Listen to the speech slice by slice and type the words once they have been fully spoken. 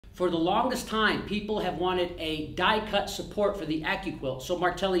For the longest time, people have wanted a die cut support for the AccuQuilt, so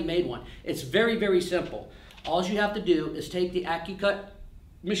Martelli made one. It's very, very simple. All you have to do is take the AccuQuilt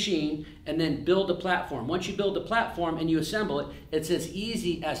machine and then build a platform. Once you build the platform and you assemble it, it's as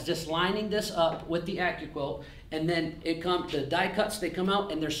easy as just lining this up with the AccuQuilt, and then the die cuts, they come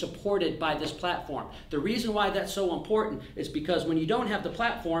out and they're supported by this platform. The reason why that's so important is because when you don't have the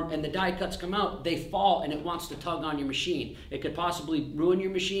platform and the die cuts come out, they fall and it wants to tug on your machine. It could possibly ruin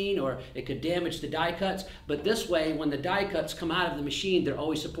your machine, or it could damage the die cuts, but this way, when the die cuts come out of the machine, they're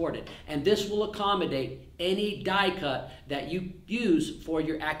always supported. And this will accommodate any die cut that you use for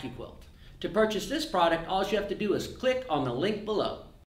your AccuQuilt. To purchase this product, all you have to do is click on the link below.